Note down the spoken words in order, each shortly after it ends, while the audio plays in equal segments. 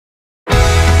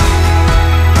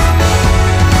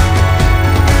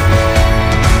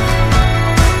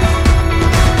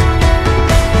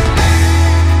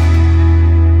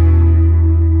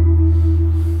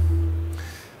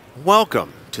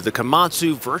Welcome to the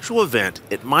Komatsu virtual event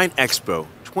at Mine Expo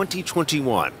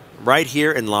 2021, right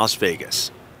here in Las Vegas.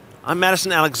 I'm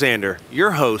Madison Alexander, your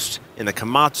host in the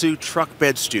Komatsu truck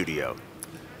bed studio.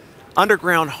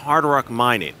 Underground hard rock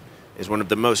mining is one of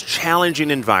the most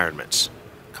challenging environments.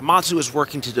 Komatsu is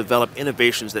working to develop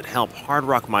innovations that help hard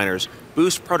rock miners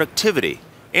boost productivity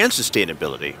and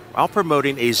sustainability while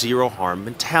promoting a zero-harm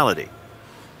mentality.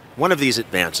 One of these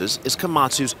advances is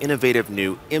Komatsu's innovative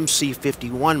new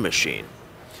MC51 machine.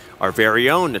 Our very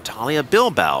own Natalia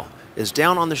Bilbao is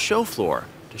down on the show floor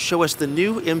to show us the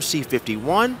new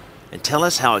MC51 and tell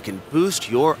us how it can boost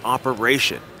your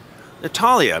operation.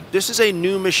 Natalia, this is a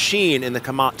new machine in the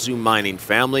Komatsu mining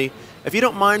family. If you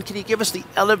don't mind, can you give us the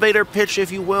elevator pitch,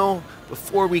 if you will,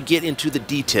 before we get into the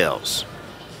details?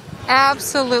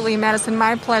 Absolutely, Madison,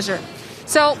 my pleasure.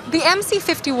 So the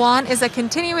MC51 is a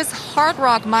continuous hard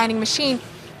rock mining machine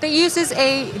that uses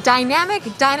a dynamic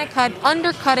Dynacut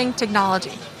undercutting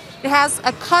technology. It has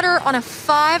a cutter on a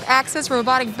 5-axis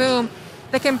robotic boom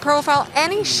that can profile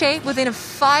any shape within a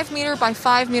 5 meter by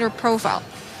 5 meter profile.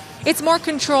 It's more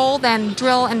controlled than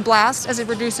drill and blast as it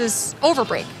reduces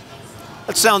overbreak.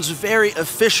 That sounds very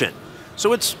efficient.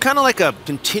 So it's kind of like a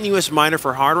continuous miner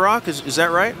for hard rock, is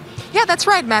that right? Yeah, that's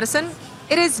right, Madison.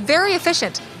 It is very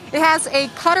efficient. It has a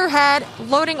cutter head,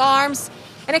 loading arms,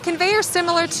 and a conveyor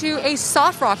similar to a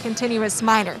soft rock continuous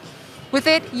miner. With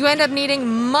it, you end up needing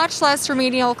much less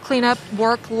remedial cleanup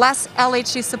work, less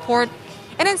LHD support,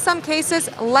 and in some cases,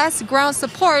 less ground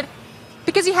support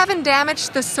because you haven't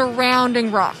damaged the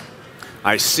surrounding rock.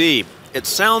 I see. It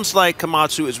sounds like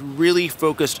Komatsu is really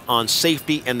focused on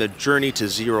safety and the journey to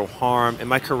zero harm.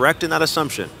 Am I correct in that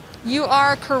assumption? You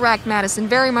are correct, Madison,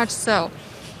 very much so.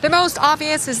 The most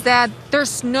obvious is that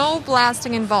there's no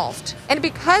blasting involved. And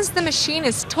because the machine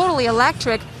is totally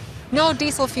electric, no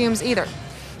diesel fumes either.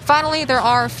 Finally, there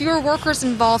are fewer workers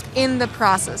involved in the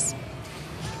process.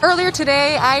 Earlier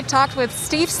today, I talked with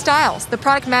Steve Stiles, the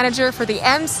product manager for the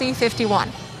MC51.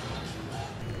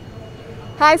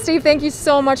 Hi, Steve. Thank you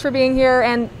so much for being here.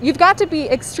 And you've got to be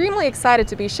extremely excited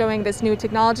to be showing this new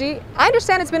technology. I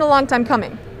understand it's been a long time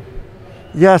coming.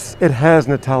 Yes, it has,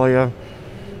 Natalia.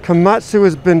 Komatsu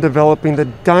has been developing the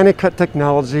Dynacut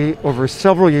technology over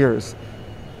several years.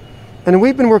 And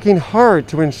we've been working hard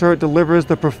to ensure it delivers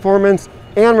the performance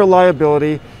and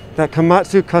reliability that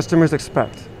Komatsu customers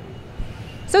expect.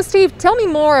 So Steve, tell me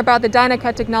more about the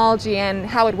Dynacut technology and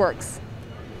how it works.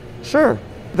 Sure.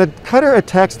 The cutter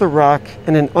attacks the rock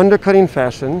in an undercutting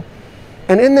fashion,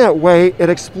 and in that way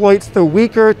it exploits the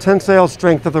weaker tensile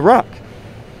strength of the rock.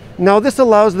 Now this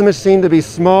allows the machine to be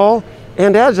small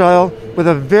and agile with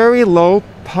a very low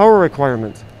power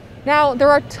requirement. Now, there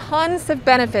are tons of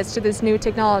benefits to this new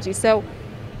technology. So,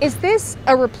 is this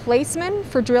a replacement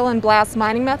for drill and blast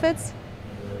mining methods?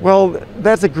 Well,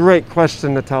 that's a great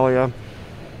question, Natalia.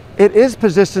 It is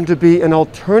positioned to be an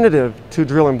alternative to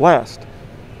drill and blast,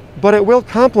 but it will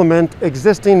complement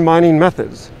existing mining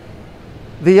methods.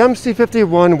 The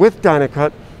MC51 with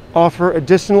Dynacut offer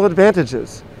additional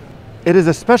advantages. It is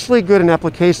especially good in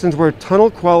applications where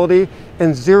tunnel quality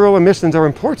and zero emissions are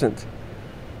important.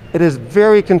 It is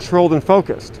very controlled and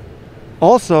focused.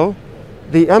 Also,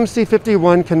 the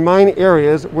MC51 can mine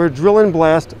areas where drill and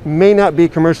blast may not be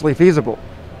commercially feasible.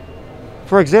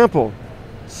 For example,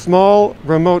 small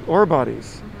remote ore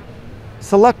bodies,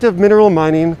 selective mineral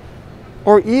mining,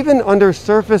 or even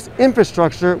undersurface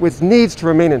infrastructure which needs to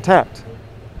remain intact.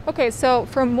 Okay, so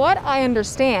from what I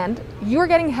understand, you're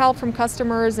getting help from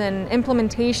customers in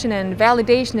implementation and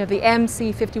validation of the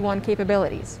MC51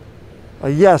 capabilities.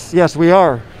 Yes, we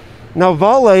are. Now,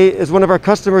 Vale is one of our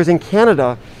customers in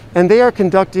Canada, and they are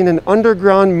conducting an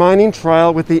underground mining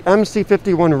trial with the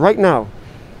MC51 right now.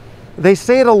 They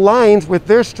say it aligns with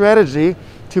their strategy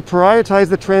to prioritize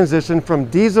the transition from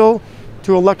diesel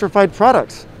to electrified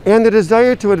products and the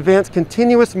desire to advance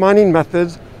continuous mining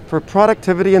methods for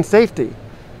productivity and safety.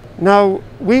 Now,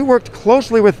 we worked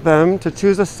closely with them to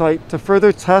choose a site to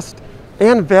further test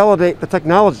and validate the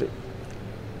technology.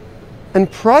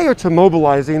 And prior to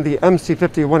mobilizing the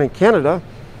MC51 in Canada,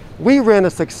 we ran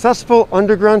a successful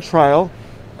underground trial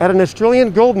at an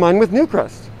Australian gold mine with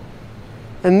Newcrest.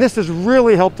 And this has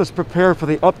really helped us prepare for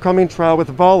the upcoming trial with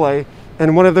Vale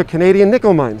and one of their Canadian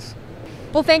nickel mines.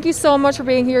 Well, thank you so much for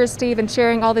being here, Steve, and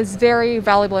sharing all this very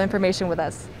valuable information with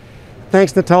us.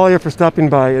 Thanks, Natalia, for stopping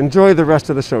by. Enjoy the rest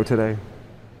of the show today.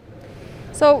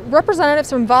 So representatives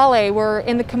from Vale were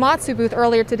in the Komatsu booth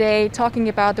earlier today talking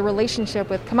about the relationship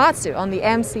with Komatsu on the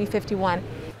MC51.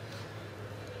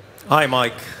 Hi,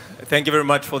 Mike. Thank you very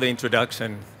much for the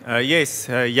introduction. Yes,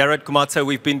 here at Komatsu,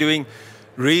 we've been doing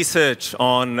research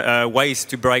on ways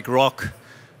to break rock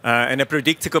in a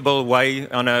predictable way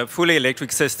on a fully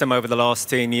electric system over the last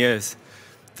 10 years.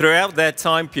 Throughout that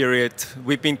time period,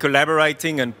 we've been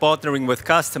collaborating and partnering with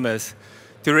customers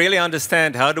to really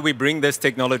understand how do we bring this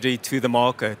technology to the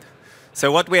market.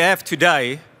 So what we have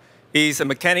today is a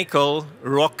mechanical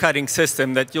rock cutting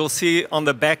system that you'll see on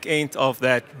the back end of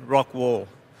that rock wall.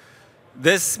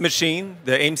 This machine,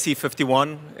 the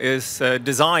MC51, is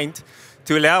designed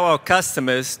to allow our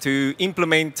customers to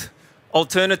implement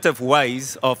alternative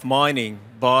ways of mining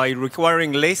by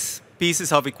requiring less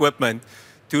pieces of equipment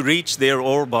to reach their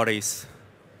ore bodies.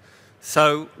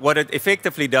 So what it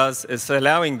effectively does is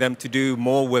allowing them to do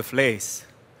more with less.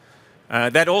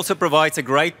 That also provides a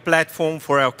great platform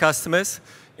for our customers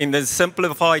in the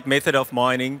simplified method of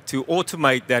mining to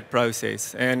automate that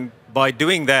process. And by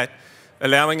doing that,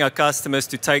 allowing our customers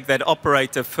to take that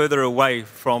operator further away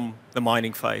from the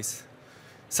mining phase.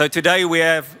 So today we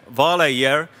have Vale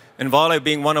here, and Vale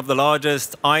being one of the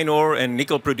largest iron ore and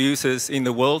nickel producers in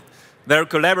the world, they're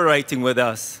collaborating with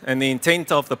us. And the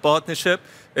intent of the partnership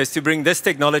is to bring this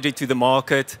technology to the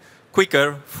market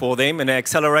quicker for them in an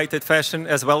accelerated fashion,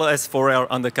 as well as for our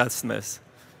under customers.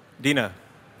 Dino.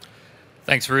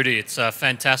 Thanks, Rudy. It's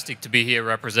fantastic to be here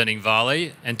representing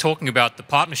Vale and talking about the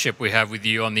partnership we have with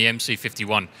you on the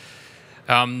MC51.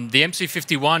 The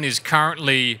MC51 is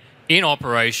currently in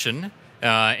operation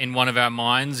in one of our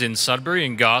mines in Sudbury,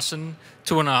 in Garson,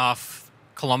 2.5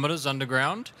 kilometers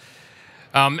underground.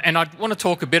 And I want to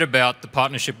talk a bit about the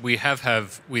partnership we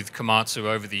have with Komatsu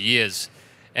over the years.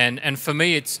 And for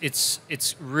me,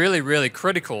 it's really, really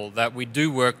critical that we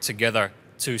do work together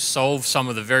to solve some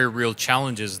of the very real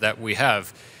challenges that we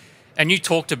have. And you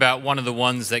talked about one of the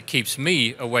ones that keeps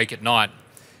me awake at night.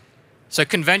 So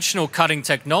conventional cutting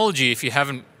technology, if you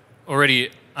haven't already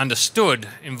understood,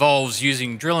 involves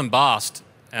using drill and blast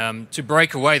to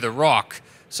break away the rock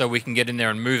so we can get in there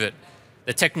and move it.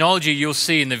 The technology you'll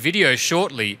see in the video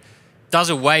shortly does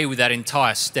away with that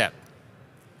entire step.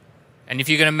 And if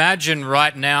you can imagine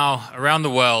right now around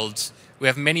the world, we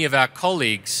have many of our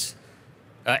colleagues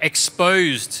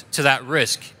exposed to that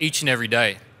risk each and every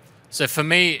day. So for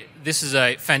me, this is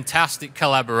a fantastic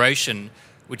collaboration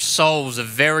which solves a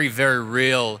very, very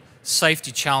real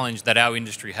safety challenge that our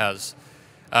industry has.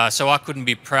 So I couldn't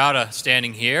be prouder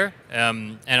standing here.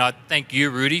 And I thank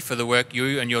you, Rudy, for the work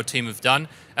you and your team have done,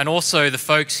 and also the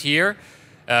folks here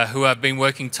who have been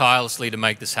working tirelessly to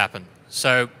make this happen.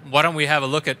 So why don't we have a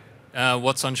look at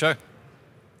what's on show?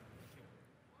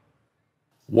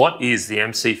 What is the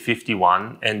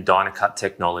MC51 and Dynacut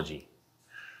technology?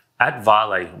 At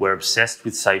Vale, we're obsessed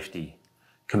with safety.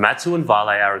 Komatsu and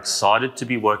Vale are excited to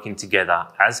be working together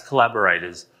as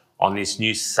collaborators on this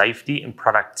new safety and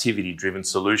productivity-driven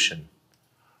solution.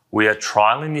 We are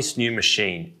trialing this new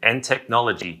machine and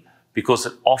technology because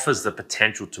it offers the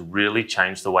potential to really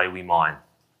change the way we mine.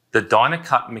 The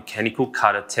Dynacut mechanical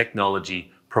cutter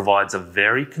technology provides a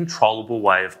very controllable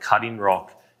way of cutting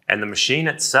rock, and the machine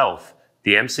itself,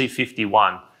 the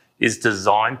MC51, is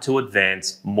designed to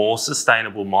advance more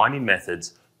sustainable mining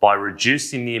methods by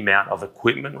reducing the amount of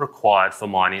equipment required for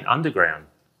mining underground.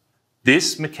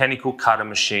 This mechanical cutter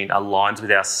machine aligns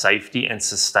with our safety and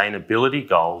sustainability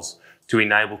goals to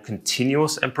enable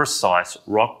continuous and precise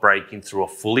rock breaking through a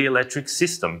fully electric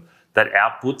system that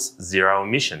outputs zero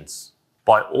emissions.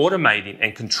 By automating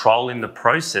and controlling the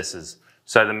processes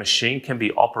so the machine can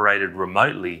be operated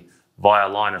remotely via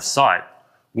line of sight,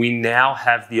 we now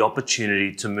have the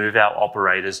opportunity to move our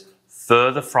operators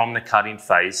further from the cutting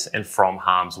phase and from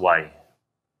harm's way.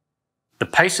 The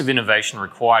pace of innovation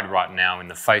required right now in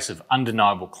the face of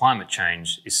undeniable climate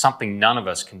change is something none of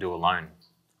us can do alone.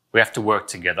 We have to work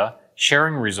together,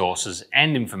 sharing resources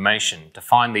and information to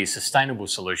find these sustainable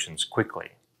solutions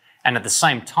quickly. And at the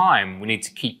same time, we need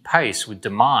to keep pace with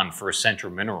demand for essential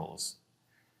minerals.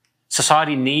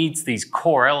 Society needs these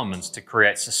core elements to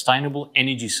create sustainable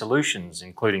energy solutions,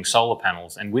 including solar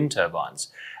panels and wind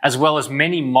turbines, as well as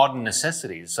many modern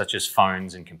necessities such as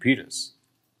phones and computers.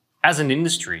 As an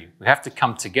industry, we have to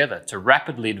come together to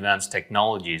rapidly advance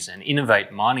technologies and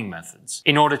innovate mining methods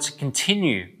in order to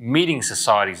continue meeting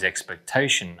society's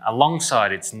expectation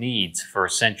alongside its needs for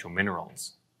essential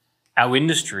minerals. Our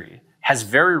industry has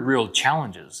very real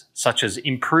challenges such as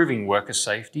improving worker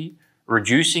safety,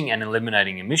 reducing and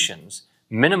eliminating emissions,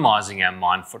 minimizing our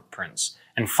mine footprints,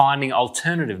 and finding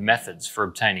alternative methods for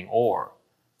obtaining ore,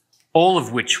 all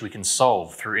of which we can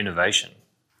solve through innovation.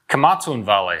 Komatsu and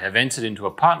Vale have entered into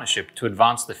a partnership to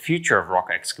advance the future of rock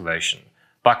excavation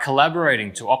by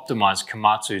collaborating to optimize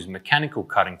Komatsu's mechanical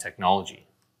cutting technology.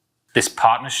 This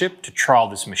partnership to trial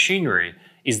this machinery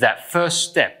is that first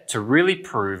step to really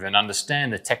prove and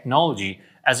understand the technology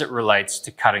as it relates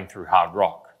to cutting through hard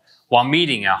rock. while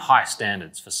meeting our high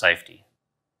standards for safety.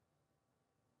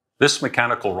 This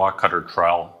mechanical rock cutter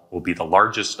trial will be the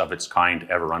largest of its kind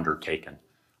ever undertaken.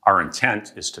 Our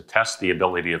intent is to test the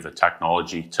ability of the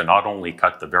technology to not only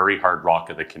cut the very hard rock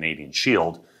of the Canadian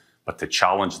Shield, but to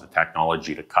challenge the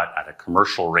technology to cut at a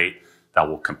commercial rate that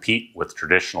will compete with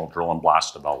traditional drill and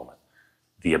blast development.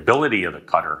 The ability of the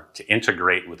cutter to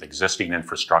integrate with existing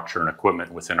infrastructure and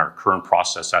equipment within our current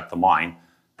process at the mine,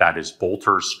 that is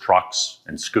bolters, trucks,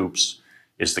 and scoops,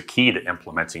 is the key to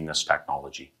implementing this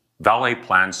technology. Vale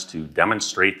plans to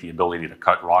demonstrate the ability to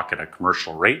cut rock at a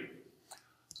commercial rate,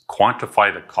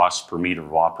 quantify the cost per meter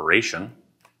of operation,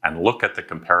 and look at the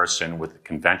comparison with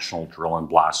conventional drill and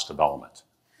blast development.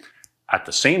 At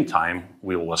the same time,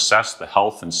 we will assess the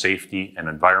health and safety and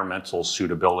environmental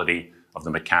suitability of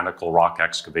the mechanical rock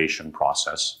excavation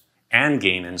process and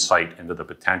gain insight into the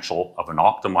potential of an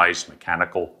optimized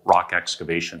mechanical rock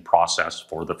excavation process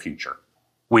for the future.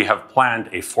 We have planned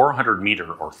a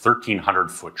 400-meter or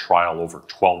 1,300-foot trial over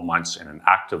 12 months in an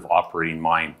active operating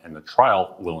mine, and the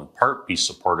trial will in part be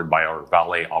supported by our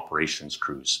Vale operations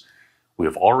crews. We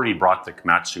have already brought the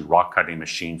Komatsu rock cutting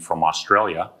machine from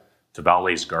Australia to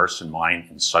Vale's Garson mine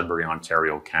in Sudbury,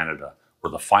 Ontario, Canada,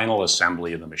 where the final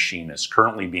assembly of the machine is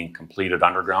currently being completed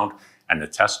underground and the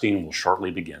testing will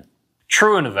shortly begin.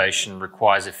 True innovation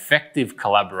requires effective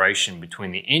collaboration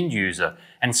between the end user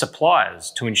and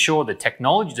suppliers to ensure the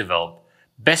technology developed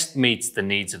best meets the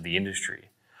needs of the industry.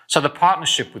 So the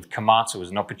partnership with Komatsu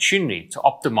is an opportunity to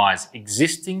optimize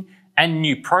existing and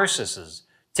new processes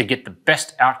to get the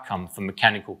best outcome for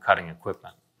mechanical cutting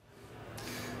equipment.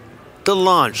 The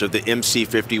launch of the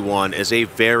MC51 is a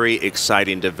very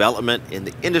exciting development in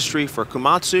the industry for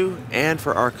Komatsu and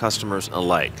for our customers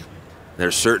alike.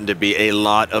 There's certain to be a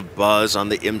lot of buzz on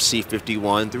the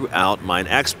MC51 throughout Mine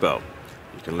Expo.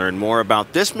 You can learn more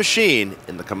about this machine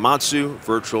in the Komatsu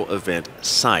virtual event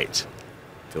site.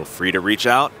 Feel free to reach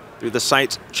out through the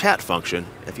site's chat function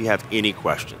if you have any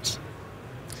questions.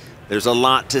 There's a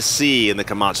lot to see in the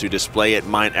Komatsu display at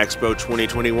Mine Expo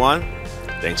 2021.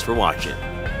 Thanks for watching.